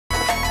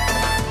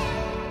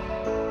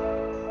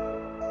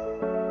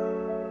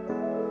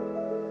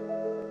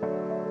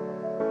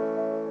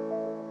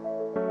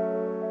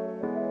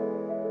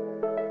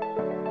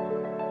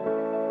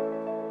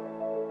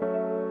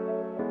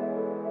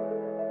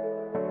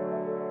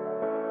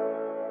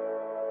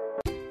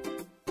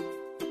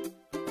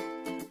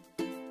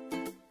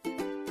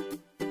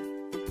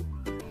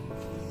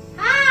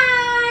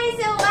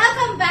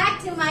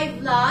back to my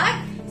vlog.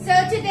 So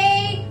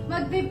today,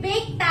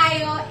 magbe-bake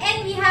tayo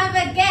and we have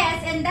a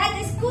guest and that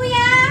is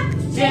Kuya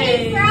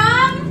Jay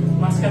from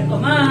Maskat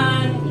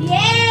Oman.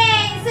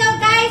 Yay! So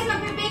guys,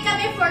 magbe-bake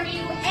kami for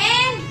you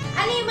and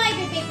ano yung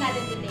magbe-bake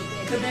natin today?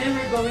 Today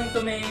we're going to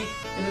make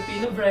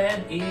Filipino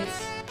bread.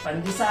 It's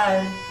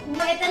Pandesal.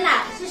 Ito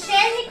na. So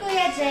share ni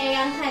Kuya Jay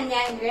ang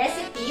kanyang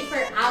recipe for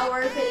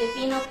our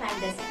Filipino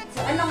Pandesal. So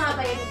ano nga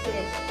ba yung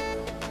Kuya Jay?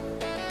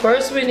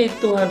 First, we need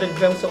 200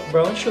 grams of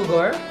brown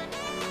sugar,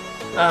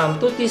 2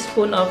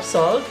 teaspoons of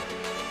salt,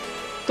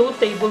 2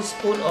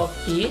 tablespoons of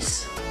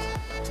yeast,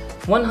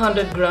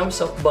 100 grams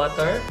of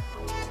butter,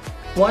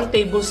 1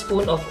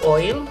 tablespoon of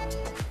oil,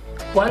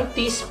 1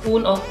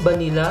 teaspoon of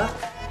vanilla,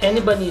 any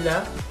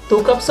vanilla,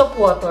 2 cups of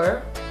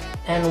water,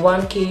 and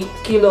 1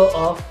 kilo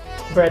of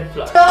bread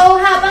flour. So,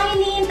 habang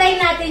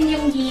iniintay natin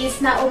yung yeast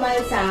na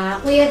umalsa,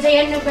 Kuya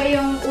Jay, ano ba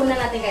yung una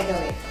natin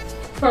gagawin?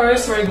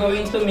 First, we're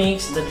going to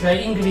mix the dry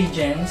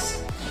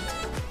ingredients.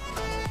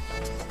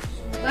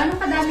 Gaano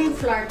kadaming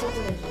flour to,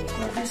 Kuya Jay?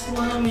 For this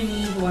one, we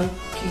need 1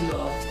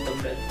 kilo of the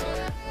bread flour.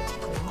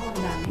 Wow, ang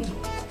dami.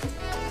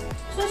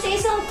 So, sa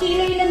isang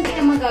kilo, ilan din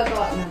ang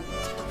magagawa natin?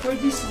 For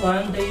this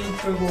one, the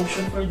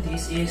proportion for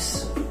this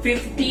is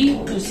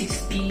 50 to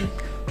 60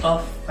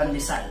 of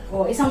pandesal.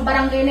 Oh, isang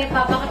barangay na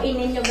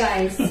ipapakainin nyo,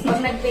 guys.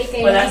 Pag nag-bake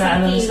kayo Wala ng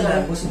isang na, kilo. sila.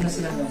 Busog na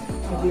sila. No?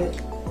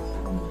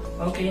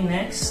 Okay,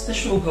 next, the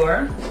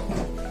sugar.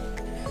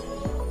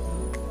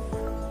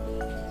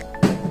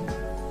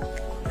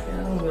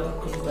 Kaya well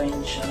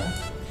combined siya.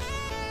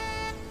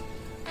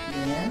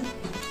 Then,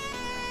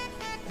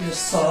 the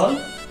salt.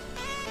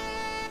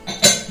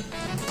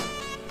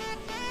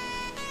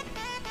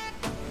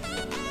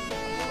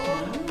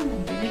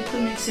 You need to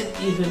mix it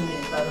evenly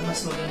para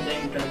mas maganda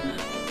yung bread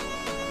natin.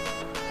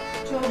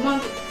 So,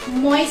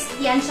 moist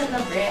yan siya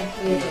na bread.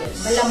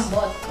 Yes.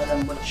 Malambot.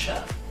 Malambot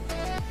siya.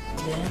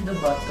 Then, the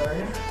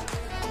butter.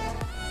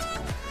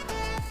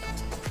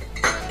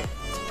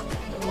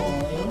 The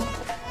oil.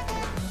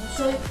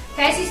 So,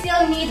 guys, you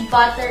still need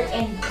butter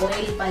and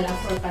oil pala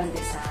for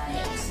pandesal.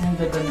 Yes. And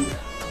the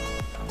vanilla.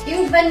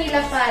 Yung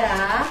vanilla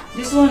para?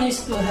 This one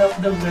is to help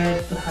the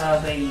bread to have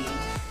a,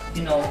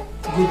 you know,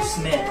 good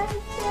smell.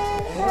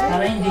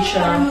 Para hindi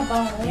siya... Para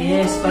mabango.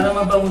 Yes, para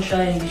mabango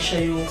siya. Hindi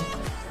siya yung,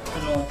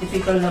 ano,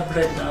 typical na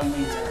bread na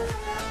amoy.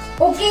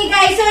 Okay,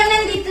 guys. So,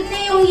 nandito na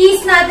yung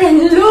yeast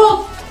natin.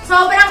 Look!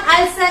 Sobrang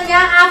alsa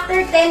niya.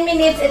 After 10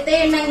 minutes, ito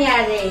yung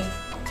nangyari.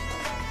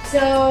 So,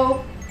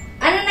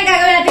 ano na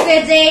gagawin natin,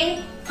 Kuya Jay?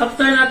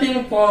 After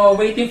natin po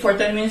waiting for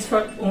 10 minutes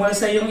for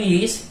umalsa yung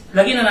yeast,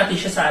 lagyan na natin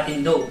siya sa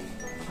ating dough.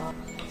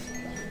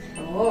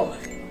 Oh.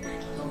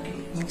 Okay,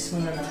 mix mo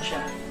na lang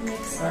siya.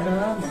 Mix.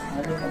 Para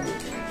mahalo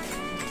mabuti.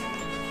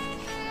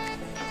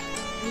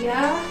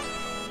 Yeah.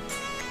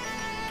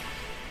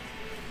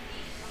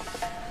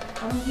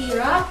 Ang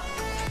hirap.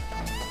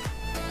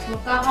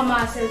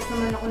 Magkaka-muscles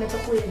naman ako nito,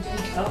 Kuya Jay.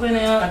 Okay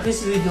na yun. At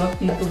least we don't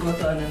need to go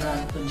to,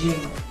 to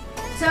gym.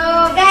 So,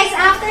 guys,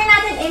 after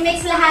natin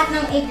i-mix lahat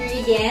ng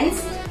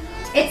ingredients,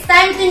 it's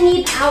time to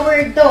knead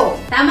our dough.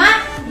 Tama?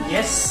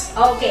 Yes.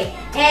 Okay.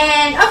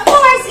 And, of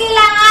course,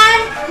 kailangan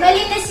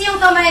malinis yung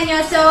kamay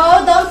nyo. So,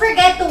 don't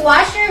forget to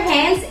wash your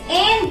hands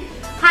and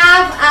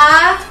have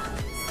a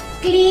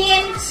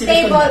clean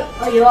table.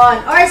 O, yun.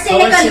 Or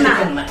silicone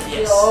mat.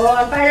 Yes.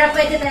 Yun. Para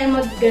pwede tayo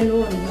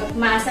mag-ganun.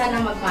 Magmasa na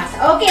magmasa.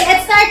 Okay,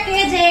 let's start,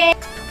 Kuya Jay.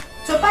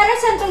 So, para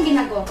saan itong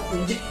ginagawa ko,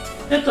 Kuya Jay?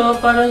 Ito,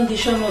 para hindi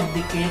siya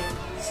magdikit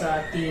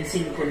sa ating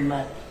silicone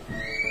mat.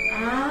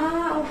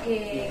 Ah,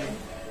 okay.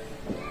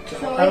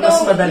 So, para ito,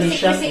 mas madali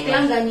siya. isik-isik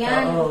lang,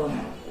 ganyan. Oo.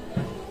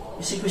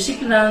 Isik-isik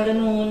lang,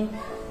 ganun.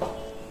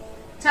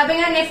 Sabi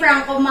nga ni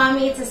Franco,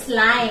 Mommy, it's a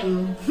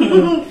slime.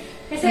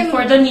 Kasi And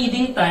for the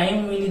kneading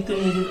time, we need to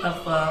knead it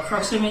up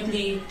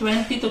approximately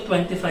 20 to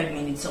 25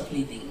 minutes of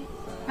kneading.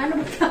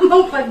 Ano ba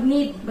tamang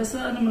pag-knead?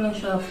 Basta ano mo lang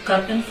siya,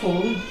 cut and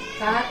fold.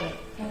 Cut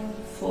and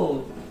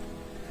Fold.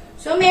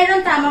 So,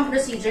 meron tamang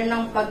procedure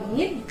ng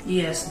pag-knead?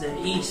 Yes, there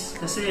is.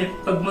 Kasi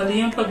pag mali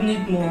yung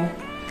pag-knead mo,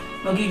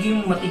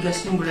 magiging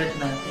matigas yung bread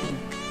natin.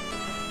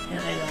 Kaya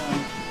kailangan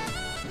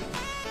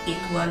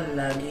equal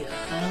lagi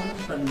ang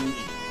pag-knead.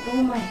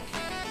 Oh my.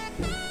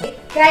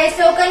 Guys,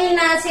 so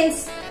kanina,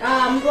 since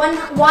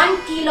 1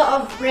 kilo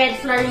of bread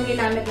flour yung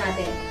ginamit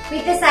natin, we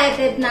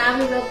decided na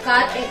we will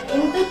cut it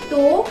into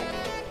 2.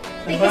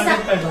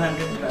 500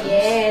 grams.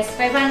 Yes,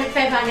 500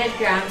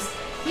 grams.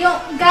 Yung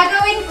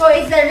gagawin ko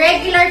is the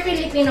regular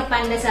Filipino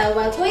pandesal,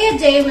 while Kuya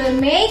Jay will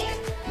make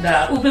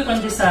the ube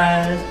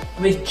pandesal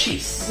with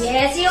cheese.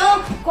 yes,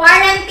 yung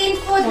quarantine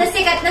food na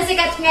sikat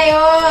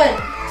ngayon.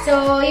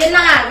 So, yun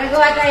na nga,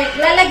 gagawa tayo.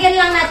 Lalagyan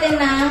lang natin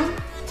ng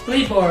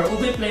Flavor,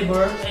 ube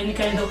flavor, any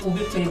kind of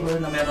ube flavor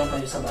na meron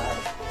kayo sa bahay.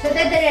 so,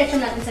 dediretso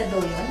natin sa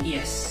dough yun?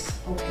 Yes.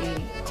 Okay.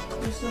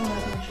 Gusto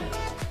natin siya.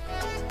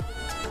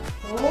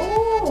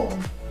 Oh!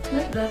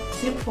 Like that,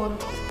 simple.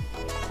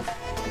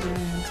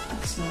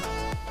 It's not.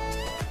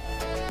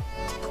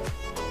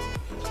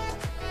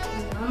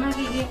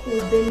 Magiging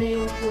ube na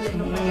yung kulay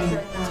ng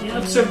pandesal natin.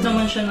 I-absorb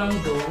naman siya ng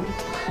dough.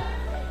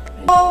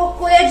 So,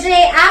 Kuya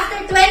Jay,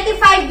 after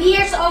 25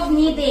 years of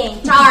kneading,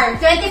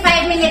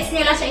 25 minutes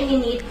nila siya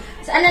i-knead.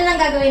 So, ano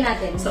nang gagawin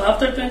natin? So,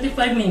 after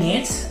 25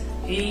 minutes,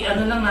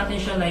 i-ano lang natin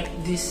siya like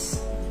this,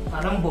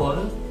 parang ball.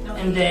 Okay.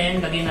 And then,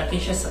 lagay natin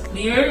siya sa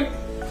clear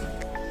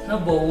na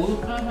bowl,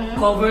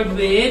 covered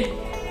with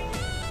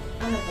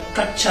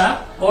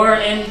ketchup or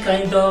any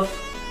kind of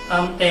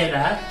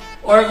tela.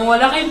 Or kung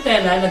wala kayong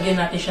tela, lagyan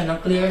natin siya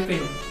ng clear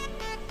film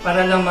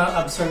para lang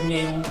ma-absorb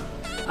niya yung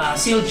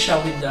sealed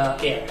siya with the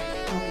air.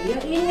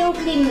 Okay, yun yung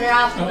clean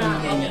wrap na.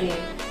 Okay.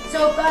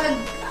 So, pag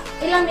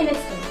ilang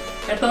minutes to?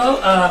 Ito,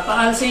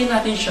 paalsayin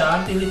natin siya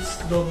until it's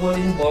double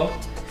in bulk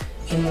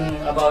in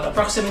about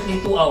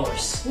approximately 2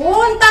 hours.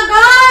 Oh, ang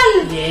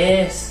tagal!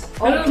 Yes.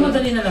 Pero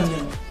madali na lang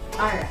yun.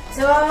 Alright.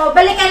 So,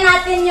 balikan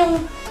natin yung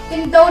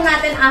dough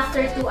natin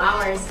after 2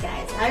 hours,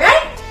 guys.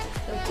 Alright?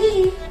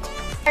 Okay.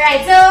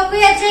 Alright, so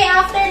Kuya Jay,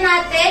 after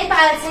natin,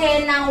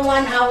 paalsahin ng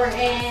 1 hour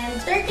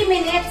and 30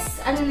 minutes,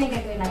 ano na yung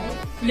gagawin natin?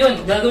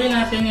 Yun, gagawin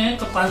natin ngayon,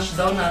 pa-punch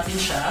down natin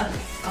siya.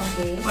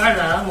 Okay.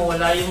 Para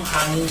mawala yung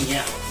hangin niya.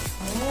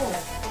 Oh.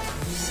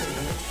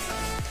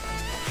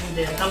 And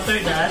then, after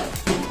that,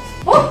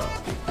 oh!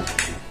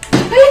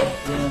 Yun.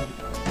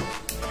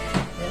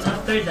 Then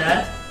after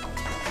that,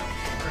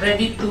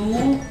 ready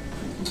to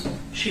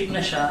shape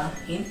na siya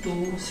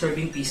into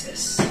serving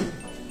pieces.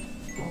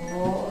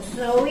 Oh,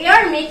 so we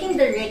are making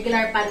the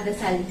regular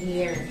pandesal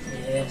here.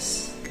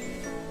 Yes.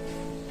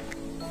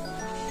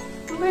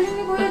 Magaling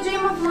ni Kuya Jay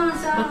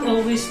magmasa. But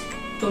always,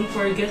 don't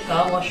forget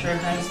wash your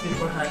hands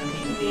before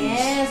handling things.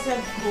 Yes,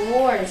 of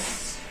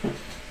course.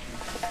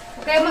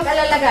 Okay,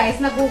 mag-alala guys,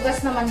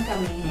 nagugas naman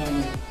kami.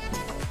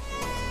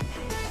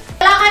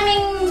 Wala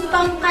kaming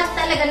pang-cut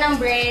talaga ng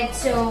bread,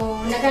 so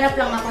naghanap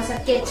lang ako sa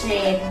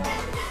kitchen.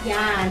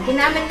 Yan,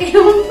 ginamit ko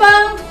yung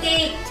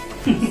pang-cake.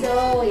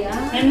 So,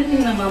 yan.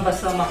 Anything naman,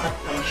 basta makat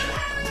lang siya.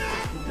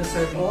 Into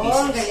serving pieces.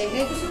 Oh, galing.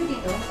 Ngayon gusto mo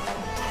dito?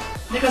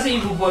 Hindi kasi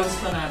i-balls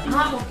pa natin.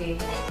 Okay.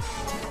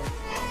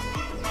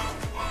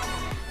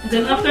 And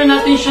then after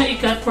natin siya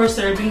i-cut for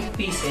serving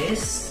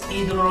pieces,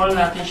 i-roll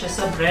natin siya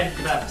sa bread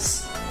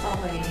grabs.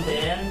 Okay. And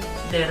then,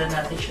 dera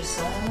natin siya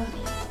sa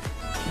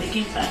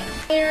baking pan.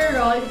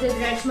 I-roll,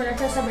 i-dredge mo na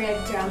siya sa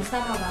breadcrumbs.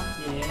 Tama ba?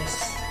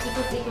 Yes.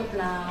 Ikot-ikot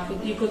lang.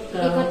 Ikot-ikot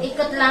lang.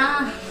 Ikot-ikot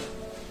lang.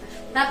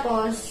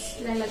 Tapos,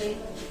 lalagay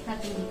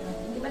natin dito.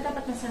 Di ba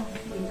dapat nasa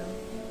dito?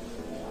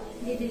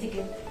 Hindi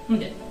didikit.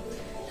 Hindi.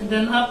 And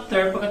then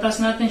after,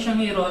 pagkatapos natin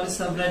siyang i-roll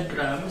sa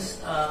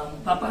breadcrumbs,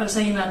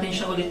 papaalsahin natin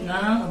siya ulit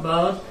ng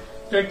about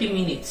 30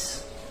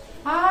 minutes.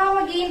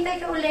 Maghihintay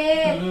ka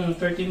ulit.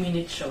 30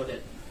 minutes siya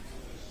ulit.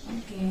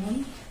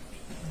 Okay.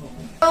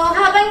 So,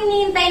 habang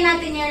hinihintay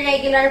natin yung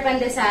regular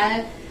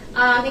pandesal,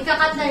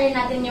 ikakat na rin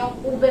natin yung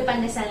ube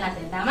pandesal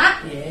natin. Tama?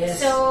 Yes.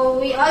 So,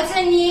 we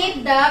also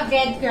need the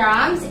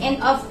breadcrumbs.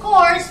 And of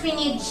course, we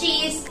need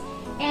cheese.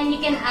 And you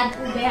can add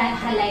ube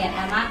halaya.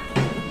 Tama?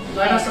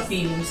 Para sa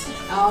fillings.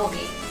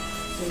 Okay.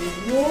 So,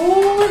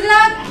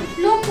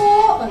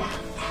 lupo.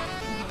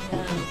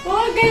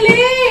 Oh,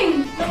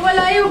 galing!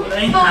 Nawala yung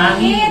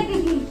hangin.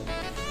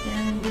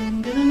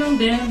 And ganun lang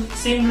din.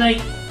 Same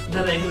like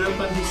the regular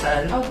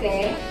pandesal.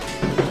 Okay.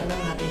 Ano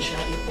natin siya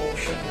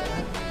i-potion na.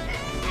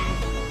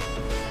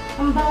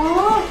 Ang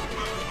bango!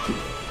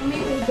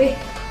 May ube.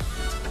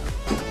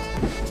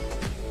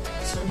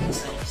 Serving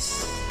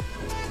size.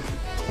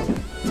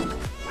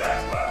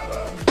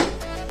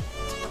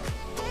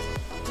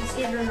 Tapos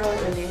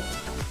i-roll ulit.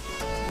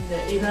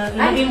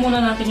 Ilagay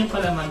muna natin yung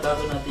palaman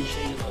bago natin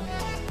siya i-roll.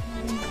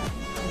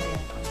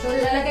 So,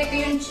 lalagay ko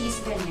yung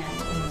cheese ganyan.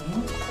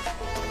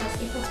 Tapos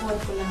ipo-fold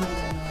ko lang ng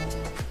gano'n.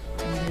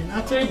 And then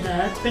after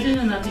that, pwede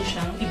na natin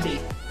siyang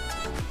i-bake.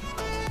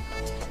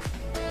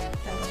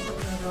 Tapos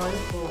i-roll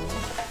ko.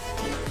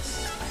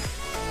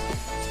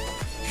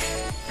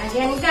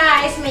 Again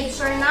guys, make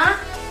sure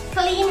na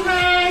clean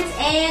hands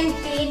and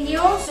clean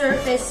yung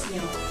surface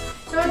nyo.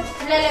 So,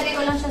 lalagay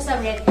ko lang siya sa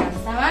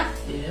breadcrumbs. Tama?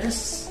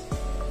 Yes.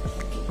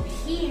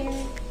 Here.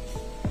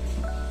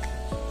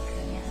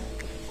 Ganyan.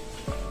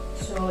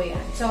 So,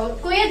 yan. So,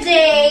 Kuya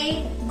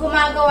Jay,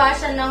 gumagawa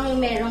siya ng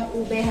merong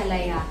ube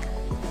halaya.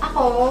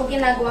 Ako,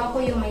 ginagawa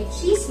ko yung may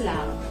cheese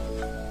lang.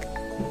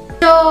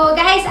 So,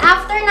 guys,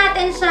 after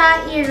natin siya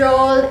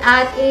i-roll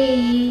at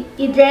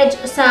i-dredge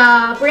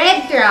sa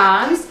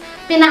breadcrumbs,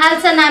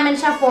 pinaalsa namin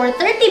siya for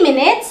 30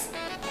 minutes.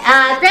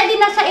 At ready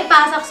na siya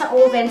ipasok sa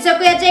oven. So,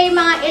 Kuya Jay,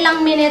 mga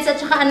ilang minutes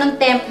at saka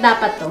anong temp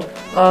dapat to?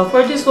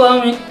 For this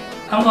one,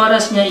 ang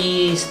oras niya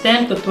is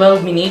 10 to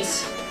 12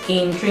 minutes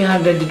in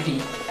 300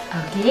 degrees.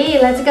 Okay,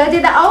 let's go to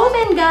the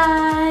oven,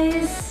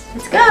 guys.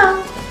 Let's go.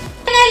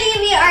 Finally,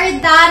 we are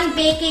done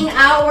baking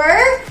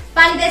our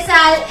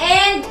pandesal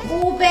and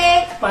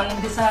ube.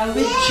 Pandesal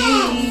with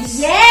cheese.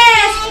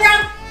 Yes!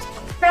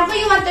 Franco,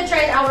 you want to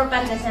try our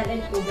pandesal and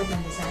ube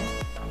pandesal?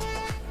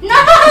 No!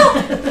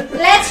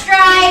 Let's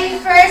try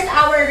first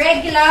our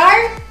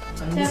regular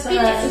Pandesal.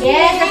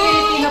 Yes, the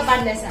Filipino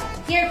pandesal.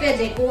 Here,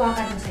 pwede. Kuha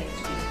ka na sa'yo.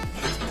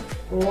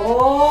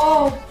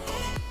 Oh!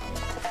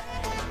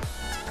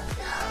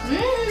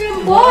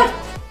 Lambot!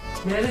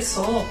 Very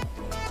soft.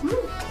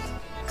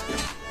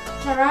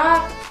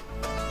 Sarap.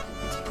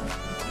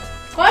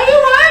 Kaya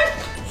man!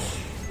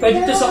 Pwede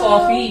ito sa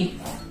coffee.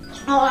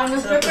 Oo,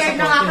 nag-prepared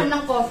na ako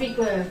ng coffee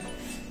ko eh.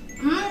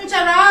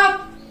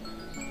 Sarap!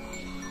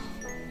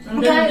 And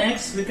then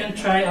next, we can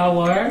try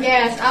our...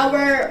 Yes,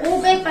 our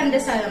ube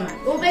pandesal naman.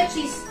 Ube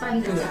cheese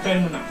pandesal.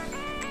 Try mo na.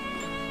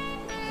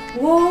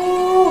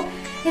 Whoa!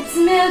 It's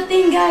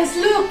melting, guys!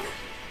 Look!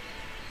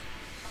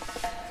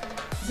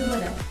 Zoom mo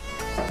na.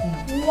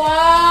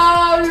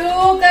 Wow!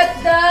 Look at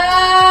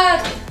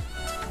that!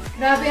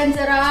 Grabe, ang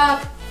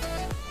sarap!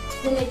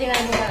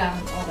 Tinitingnan mo ka lang.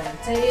 Okay.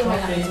 Sa'yo mo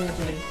lang.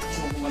 Okay.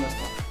 Sumo mo lang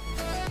ito.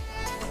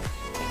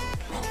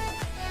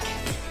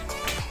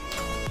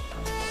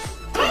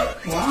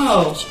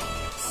 Wow!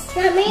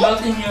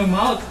 Melt in your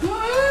mouth.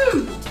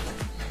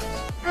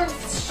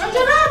 Ang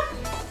sarap!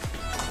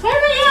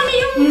 Pero yummy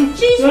yung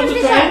cheese You want to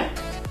try?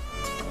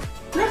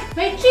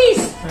 May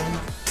cheese!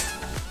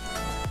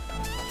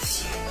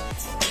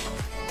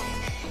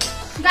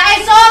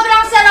 Guys,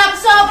 sobrang sarap!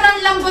 Sobrang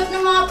lambot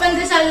ng mga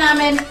pandesal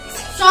namin.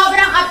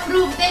 Sobrang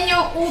approved din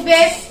yung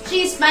Ube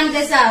Cheese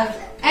Pandesal.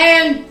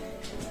 And,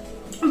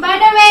 by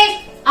the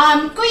way,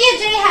 Kuya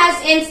Jay has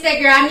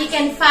Instagram. You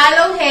can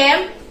follow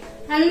him.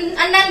 And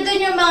nandun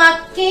yung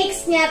mga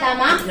cakes niya,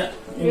 tama? Yeah,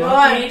 yung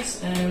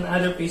cakes and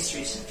other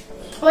pastries.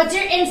 What's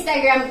your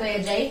Instagram, Kuya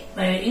Jay?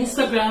 My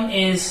Instagram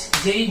is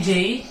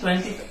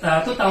JJ2000.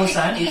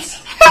 It's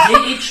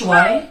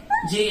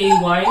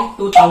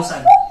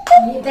JHYJAY2000.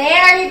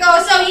 There you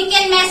go. So you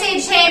can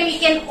message him. You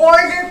can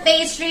order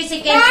pastries. You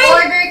can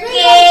order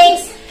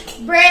cakes,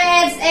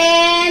 breads,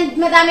 and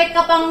madami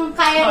ka pang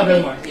kaya.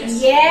 Other more,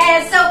 yes.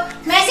 Yes. So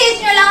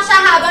message nyo lang siya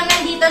habang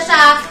nandito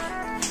siya.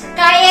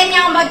 Kaya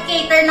niyang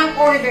mag-cater ng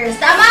orders.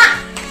 Tama?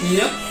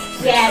 Yep.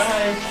 Yes.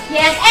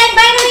 Yes. And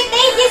by the way,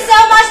 thank you so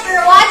much for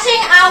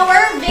watching our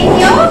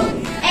video.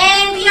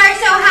 And we are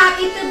so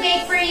happy to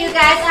bake for you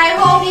guys. I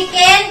hope you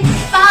can